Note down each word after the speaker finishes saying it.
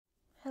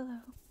Hello.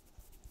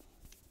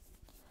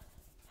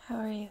 How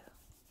are you?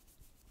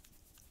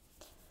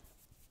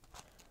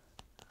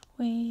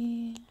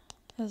 We,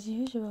 as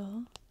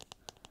usual,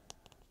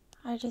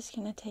 are just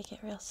gonna take it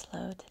real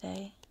slow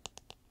today.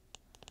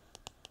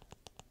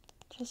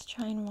 Just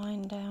try and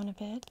wind down a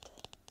bit,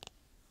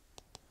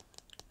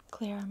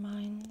 clear our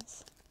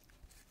minds.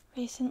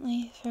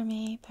 Recently, for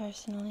me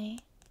personally,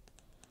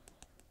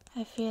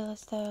 I feel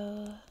as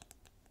though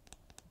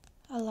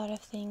a lot of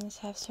things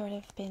have sort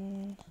of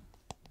been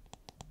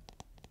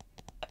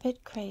a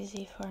bit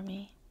crazy for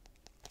me.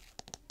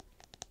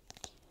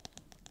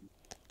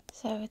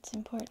 So it's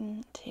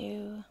important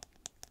to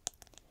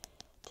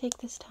take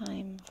this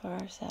time for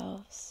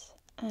ourselves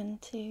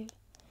and to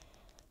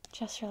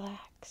just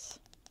relax.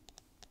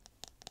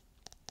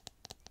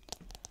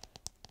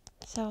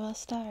 So we'll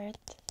start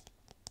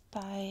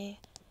by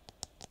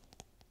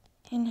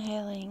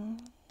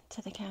inhaling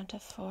to the count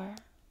of 4,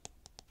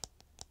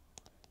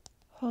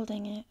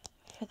 holding it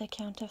for the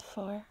count of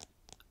 4,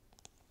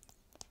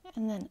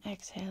 and then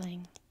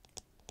exhaling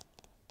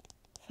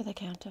for the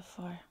count of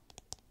 4.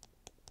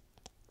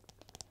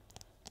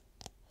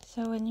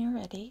 So when you're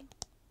ready,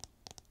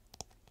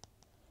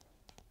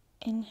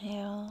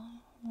 inhale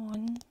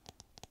 1,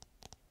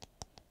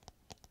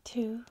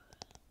 2,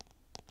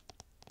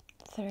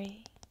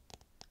 3,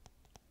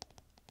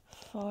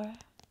 4,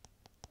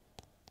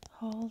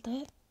 hold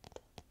it,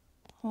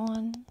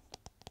 1,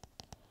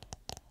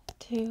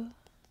 2,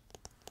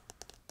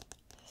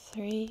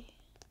 3,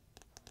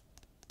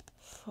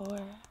 4,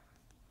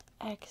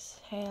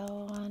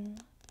 exhale 1,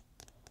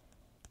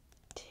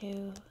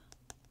 2,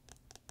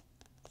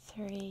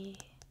 3,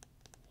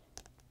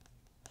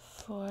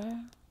 4.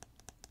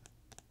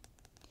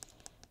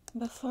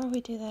 Before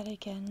we do that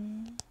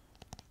again,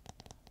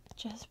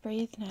 just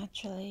breathe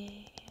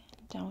naturally,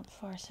 don't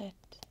force it.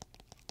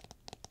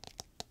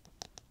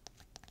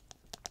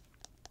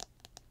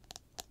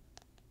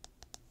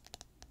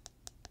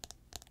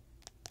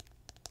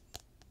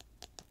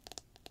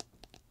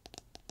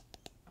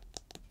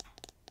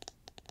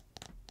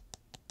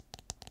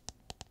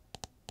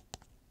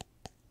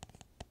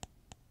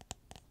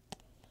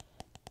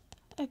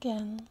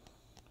 Again,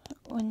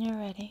 when you're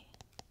ready,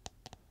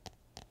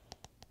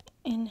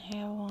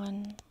 inhale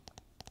 1,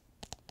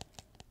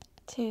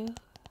 2,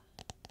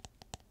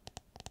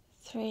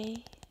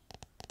 3,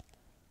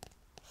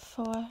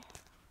 4,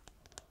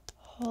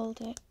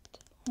 hold it,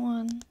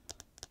 1,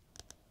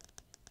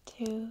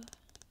 2,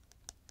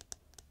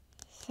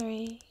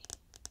 3,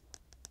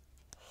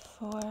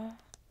 4,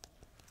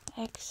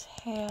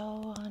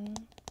 exhale 1,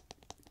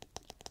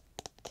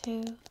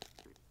 2,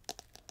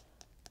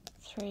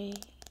 3,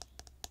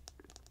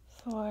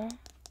 4.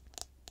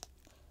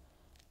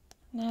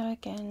 Now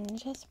again,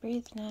 just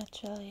breathe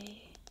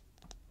naturally.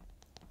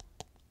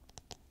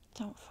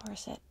 Don't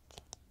force it.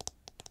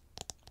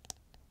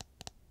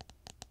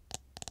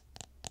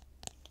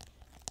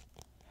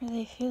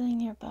 Really feeling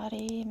your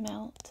body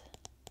melt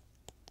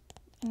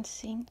and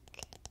sink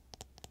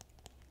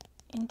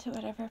into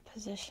whatever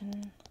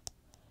position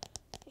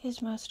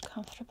is most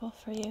comfortable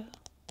for you.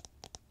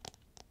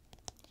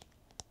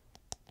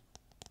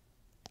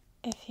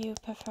 If you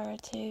prefer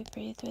to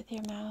breathe with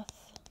your mouth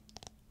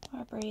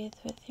or breathe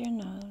with your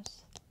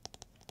nose,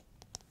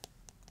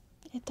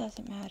 it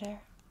doesn't matter.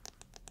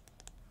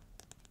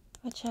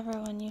 Whichever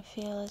one you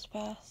feel is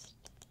best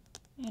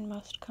and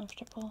most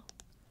comfortable.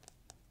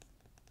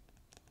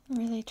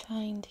 Really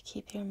trying to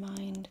keep your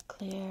mind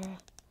clear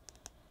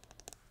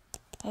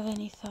of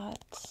any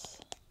thoughts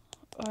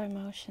or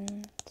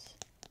emotions.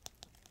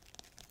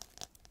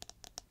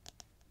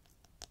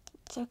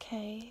 It's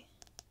okay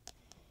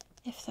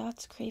if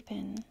thoughts creep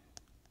in,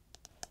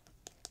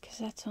 because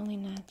that's only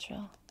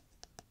natural.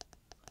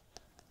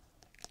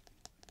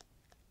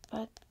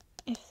 But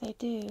if they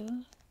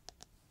do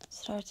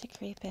start to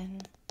creep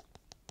in,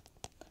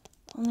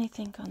 only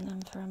think on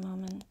them for a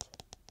moment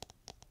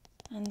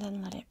and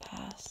then let it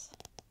pass.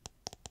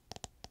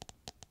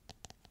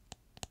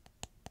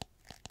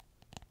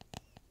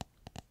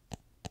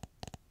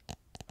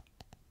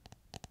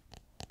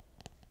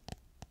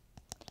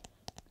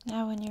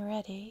 Now when you're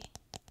ready,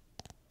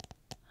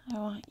 I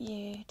want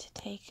you to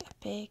take a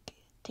big,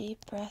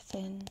 deep breath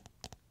in,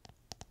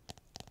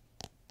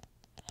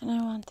 and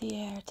I want the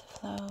air to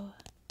flow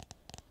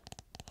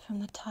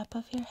from the top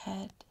of your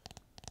head,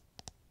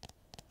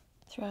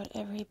 throughout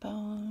every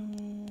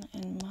bone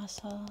and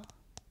muscle,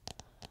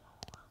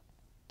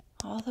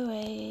 all the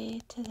way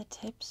to the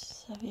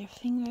tips of your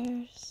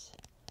fingers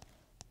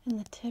and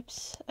the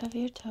tips of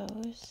your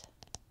toes.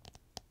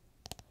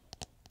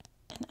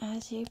 And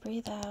as you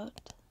breathe out,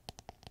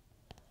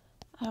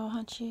 I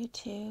want you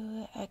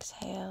to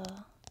exhale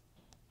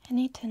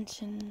any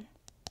tension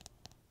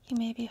you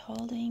may be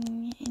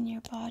holding in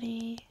your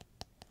body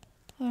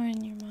or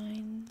in your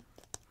mind,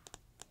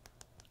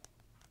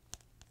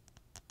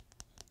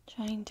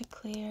 trying to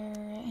clear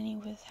any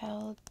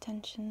withheld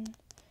tension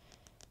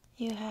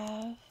you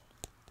have,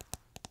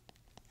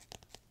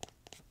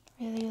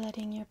 really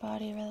letting your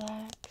body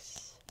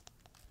relax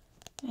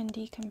and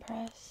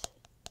decompress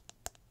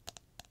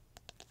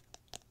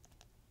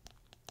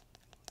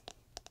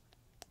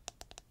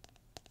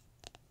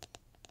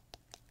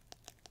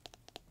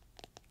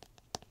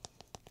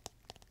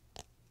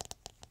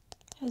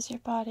as your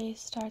body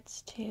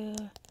starts to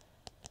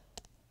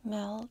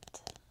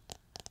melt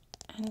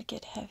and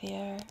get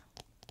heavier,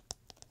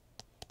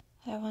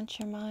 I want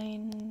your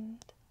mind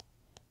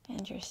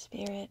and your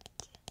spirit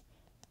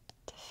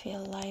to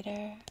feel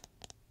lighter.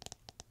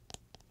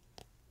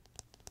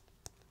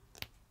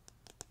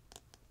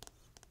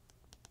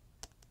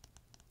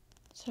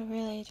 So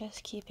really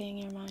just keeping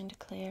your mind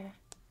clear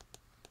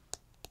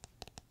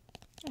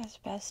as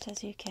best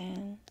as you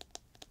can.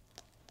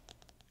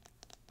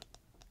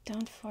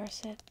 Don't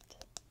force it.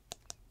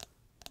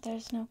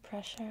 There's no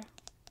pressure.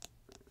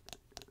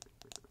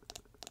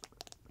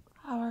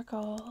 Our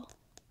goal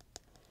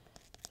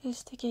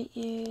is to get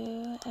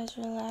you as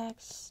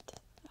relaxed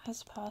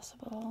as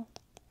possible.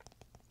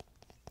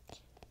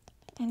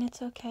 And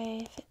it's okay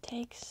if it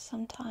takes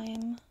some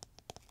time.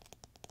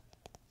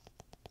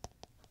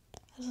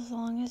 As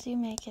long as you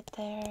make it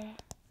there,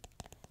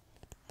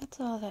 that's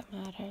all that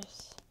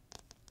matters.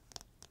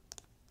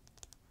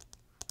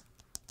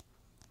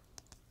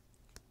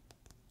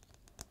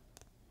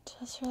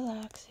 Just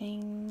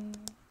relaxing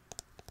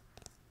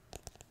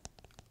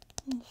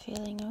and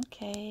feeling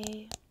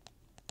okay.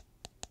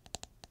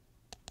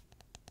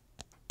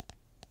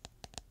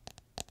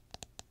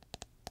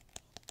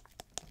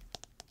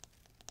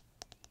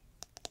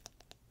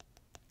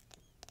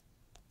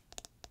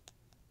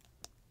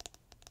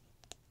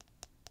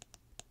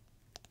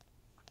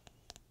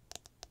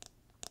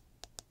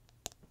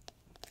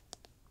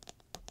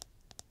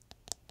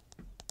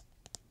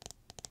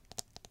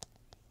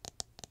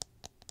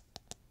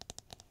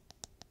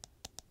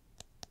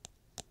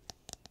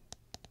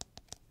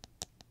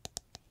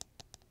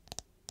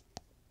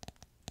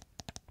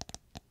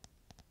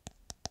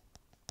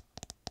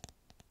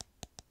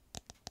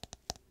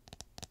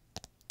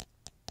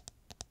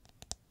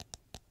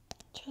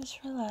 Just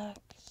relax.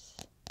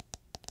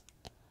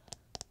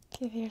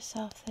 Give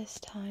yourself this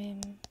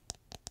time.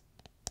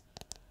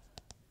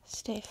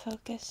 Stay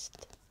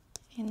focused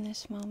in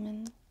this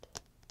moment.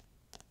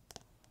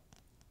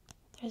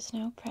 There's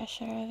no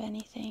pressure of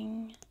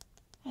anything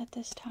at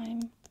this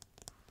time.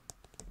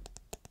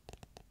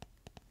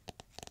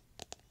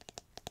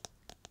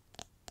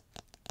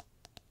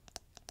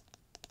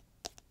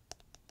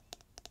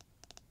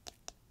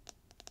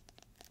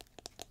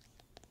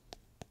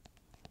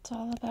 It's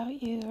all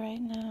about you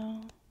right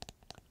now,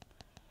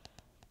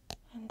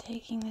 and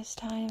taking this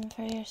time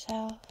for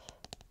yourself.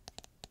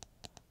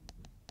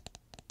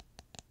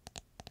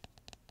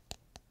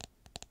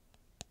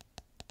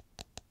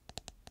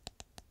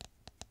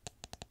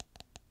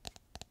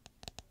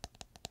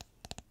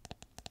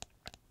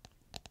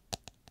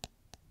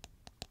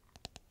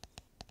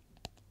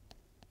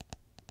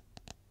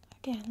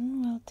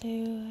 Again, we'll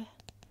do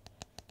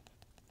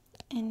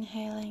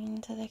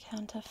inhaling to the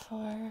count of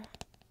 4,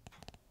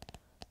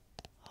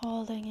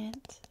 holding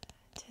it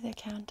to the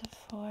count of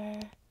 4,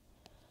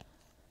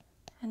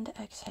 and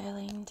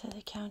exhaling to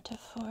the count of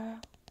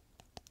 4.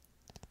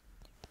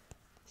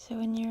 So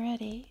when you're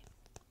ready,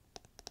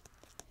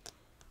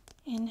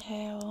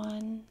 inhale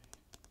 1,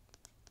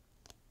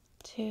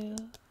 2,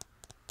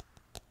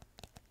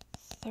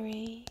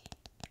 3,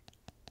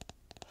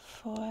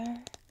 4,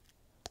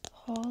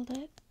 hold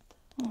it,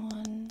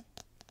 1,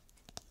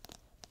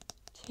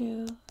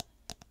 2,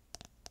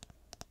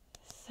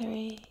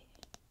 3,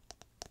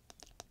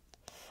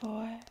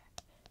 4,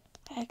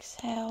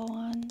 exhale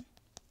 1,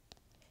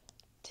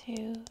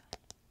 2,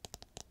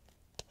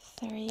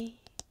 3,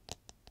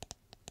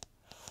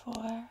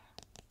 4.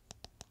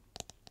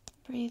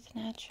 Breathe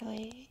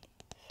naturally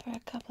for a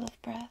couple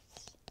of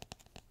breaths.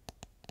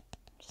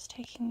 Just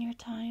taking your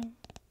time.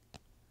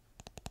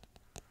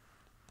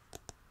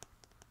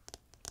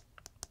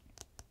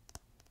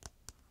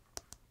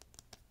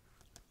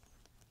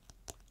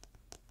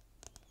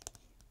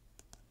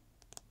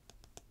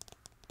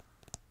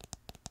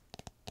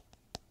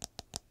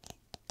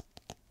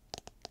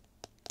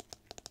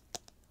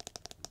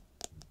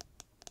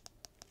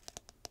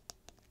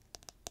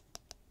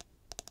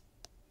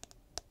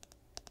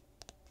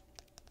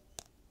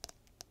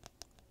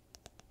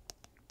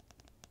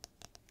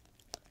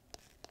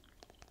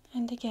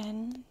 And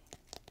again,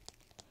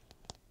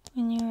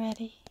 when you're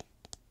ready,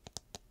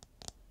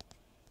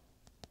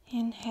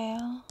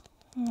 inhale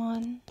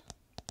 1,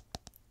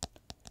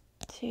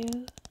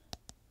 2,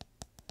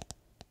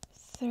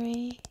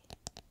 3,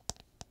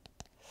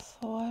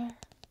 4,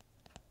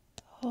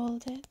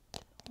 hold it,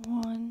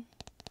 1,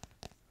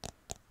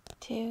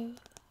 2,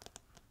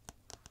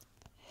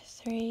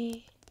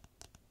 3,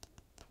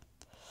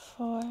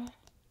 4,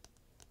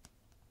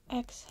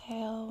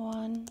 exhale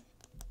 1,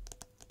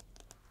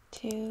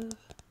 2,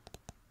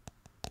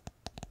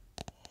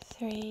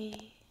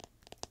 3,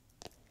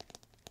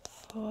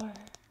 4,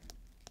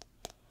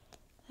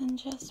 and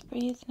just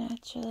breathe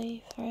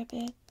naturally for a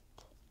bit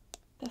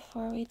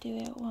before we do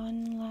it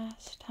one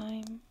last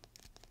time.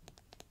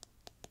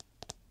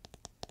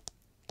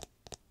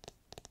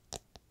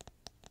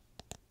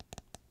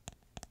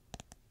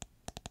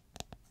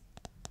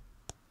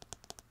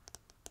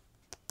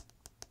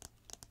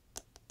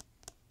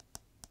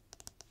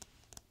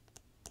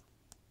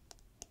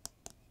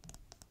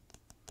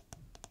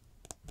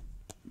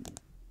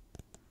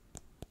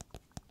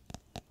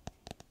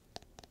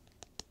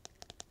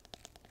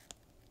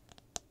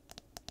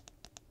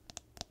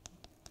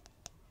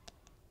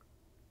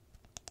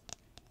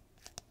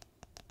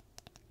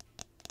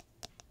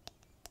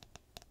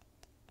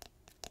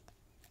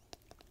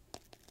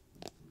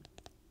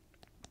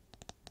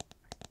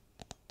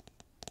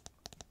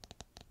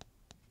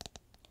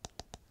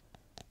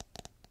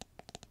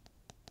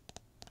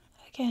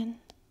 Again,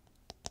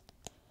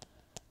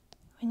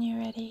 when you're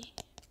ready,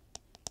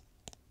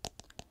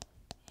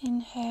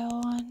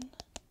 inhale 1,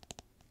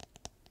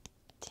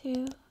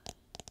 2,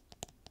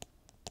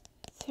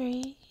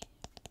 3,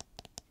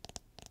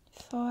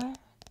 4,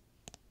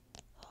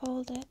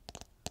 hold it,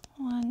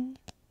 1,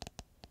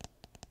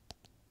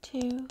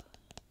 2,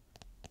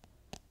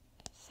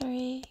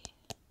 3,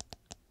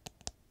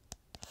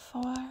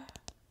 4,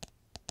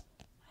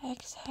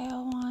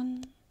 exhale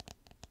 1,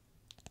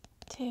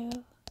 2,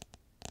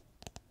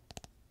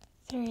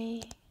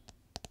 3,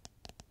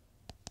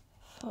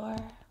 4.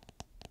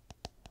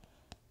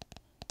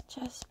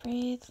 Just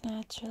breathe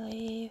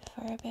naturally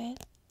for a bit.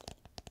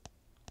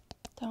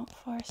 Don't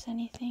force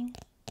anything.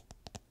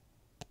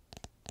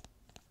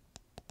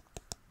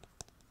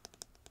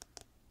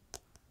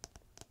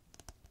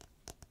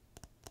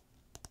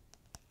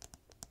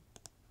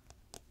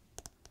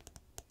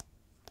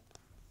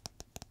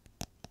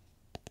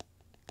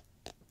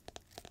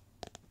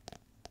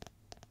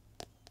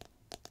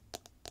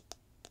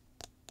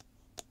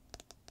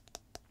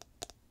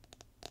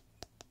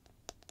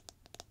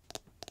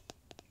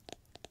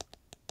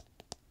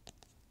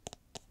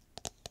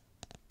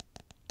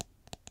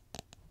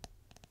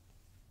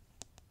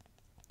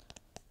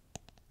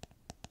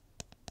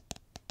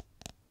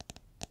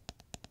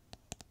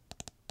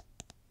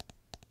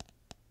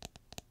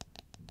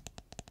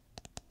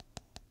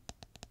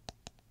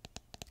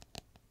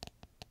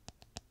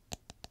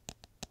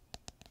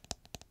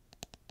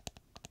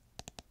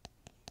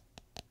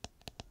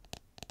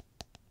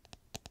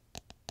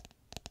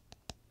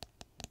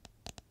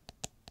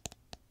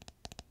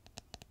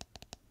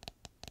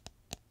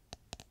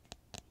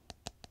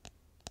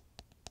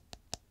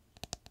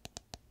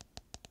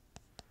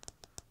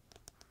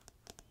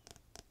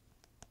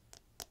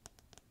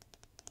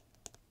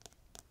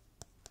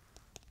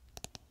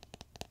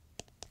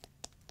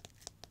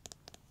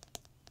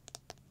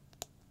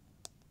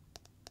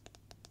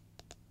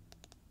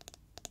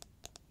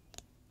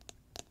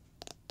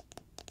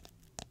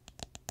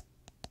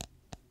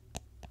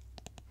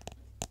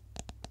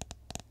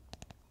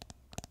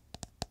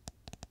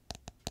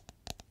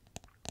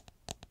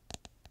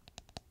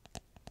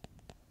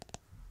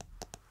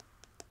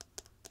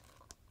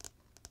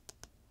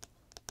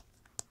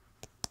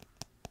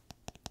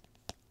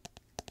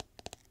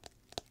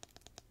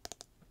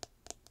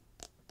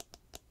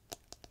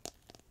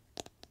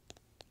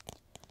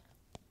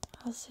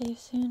 I'll see you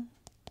soon.